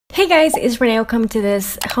Hey guys, it's Renee. Welcome to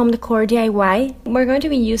this home decor DIY. We're going to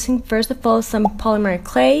be using first of all some polymer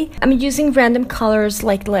clay. I'm using random colors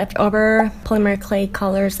like leftover polymer clay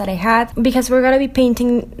colors that I had because we're going to be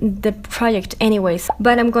painting the project anyways.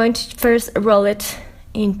 But I'm going to first roll it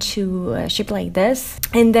into a shape like this,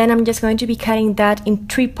 and then I'm just going to be cutting that in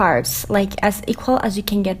 3 parts, like as equal as you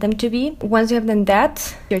can get them to be. Once you have done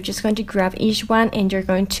that, you're just going to grab each one and you're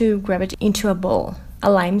going to grab it into a bowl,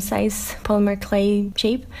 a lime size polymer clay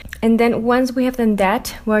shape. And then once we have done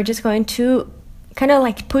that, we're just going to kind of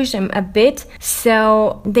like push them a bit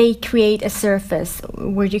so they create a surface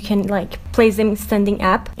where you can like place them standing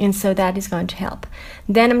up, and so that is going to help.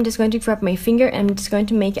 Then I'm just going to grab my finger and I'm just going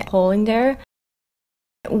to make a hole in there.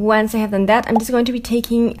 Once I have done that, I'm just going to be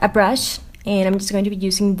taking a brush and I'm just going to be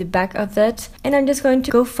using the back of it, and I'm just going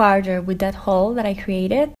to go farther with that hole that I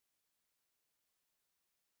created.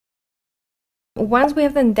 Once we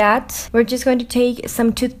have done that, we're just going to take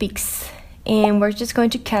some toothpicks and we're just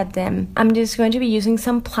going to cut them. I'm just going to be using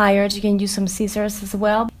some pliers. You can use some scissors as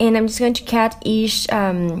well, and I'm just going to cut each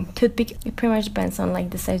toothpick. It pretty much depends on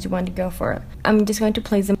like the size you want to go for. I'm just going to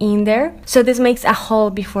place them in there, so this makes a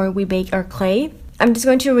hole before we bake our clay. I'm just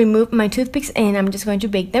going to remove my toothpicks and I'm just going to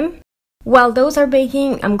bake them. While those are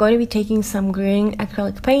baking, I'm going to be taking some green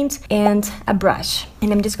acrylic paint and a brush,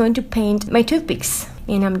 and I'm just going to paint my toothpicks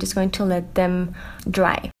and I'm just going to let them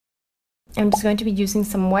dry. I'm just going to be using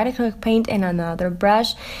some white acrylic paint and another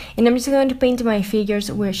brush, and I'm just going to paint my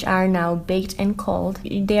figures, which are now baked and cold.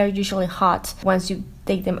 They are usually hot once you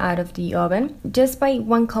take them out of the oven, just by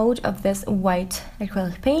one coat of this white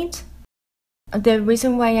acrylic paint. The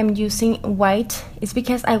reason why I'm using white is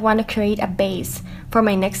because I want to create a base for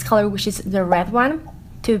my next color, which is the red one,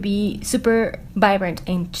 to be super vibrant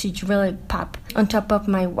and to really pop on top of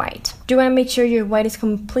my white. You want to make sure your white is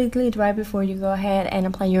completely dry before you go ahead and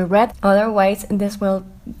apply your red. Otherwise, this will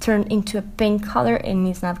turn into a pink color and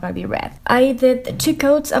it's not going to be red. I did 2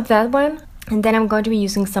 coats of that one. And then I'm going to be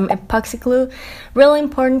using some epoxy glue. Really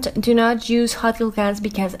important, do not use hot glue guns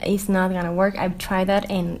because it's not gonna work. I've tried that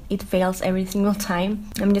and it fails every single time.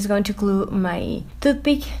 I'm just going to glue my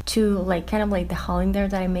toothpick to like kind of like the hole in there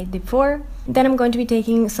that I made before. Then I'm going to be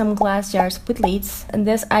taking some glass jars with lids, and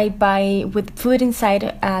this I buy with food inside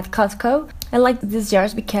at Costco. I like these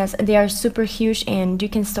jars because they are super huge and you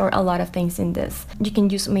can store a lot of things in this. You can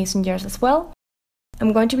use mason jars as well.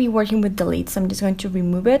 I'm going to be working with the lids, so I'm just going to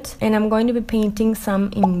remove it, and I'm going to be painting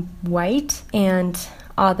some in white and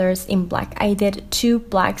others in black. I did 2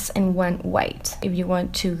 blacks and 1 white. If you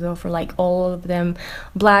want to go for like all of them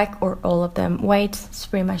black or all of them white, it's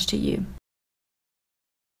pretty much to you.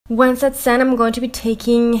 Once that's done, I'm going to be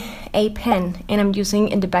taking a pen and I'm using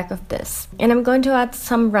in the back of this, and I'm going to add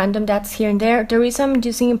some random dots here and there. The reason I'm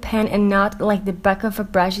using a pen and not like the back of a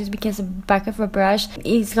brush is because the back of a brush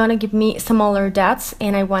is gonna give me smaller dots,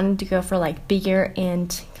 and I wanted to go for like bigger and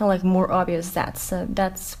kind of like more obvious dots. So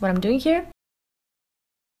that's what I'm doing here.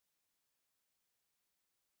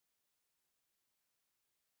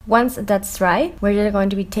 Once that's dry, we're going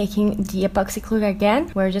to be taking the epoxy glue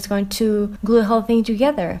again. We're just going to glue the whole thing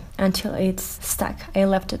together until it's stuck. I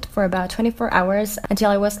left it for about 24 hours until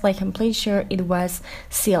I was like completely sure it was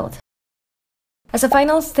sealed. As a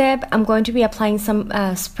final step, I'm going to be applying some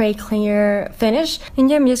spray clear finish, and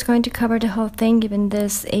yeah, I'm just going to cover the whole thing, giving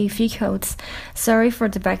this a few coats. Sorry for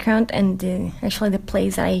the background and actually the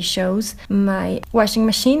place that I chose my washing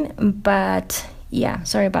machine, but yeah,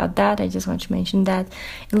 sorry about that. I just want to mention that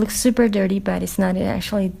it looks super dirty, but it's not. It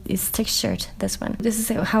actually is textured, this one. This is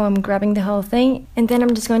how I'm grabbing the whole thing, and then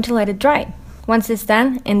I'm just going to let it dry. Once it's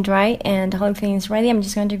done and dry and the whole thing is ready, I'm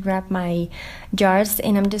just going to grab my jars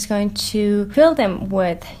and I'm just going to fill them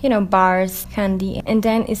with, bars, candy, and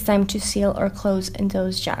then it's time to seal or close in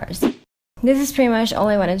those jars. This is pretty much all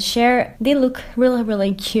I wanted to share. They look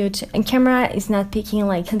really cute, and camera is not picking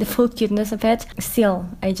like the full cuteness of it. Still,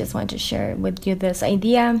 I just want to share with you this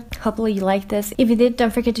idea. Hopefully you like this. If you did,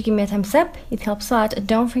 don't forget to give me a thumbs up. It helps a lot.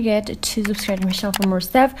 Don't forget to subscribe to my channel for more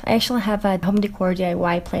stuff. I actually have a home decor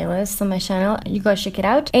DIY playlist on my channel. You go check it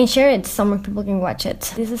out and share it so more people can watch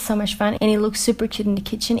it. This is so much fun and it looks super cute in the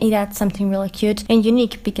kitchen. It adds something really cute and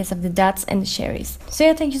unique because of the dots and the cherries. So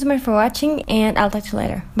yeah, thank you so much for watching, and I'll talk to you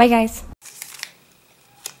later. Bye guys!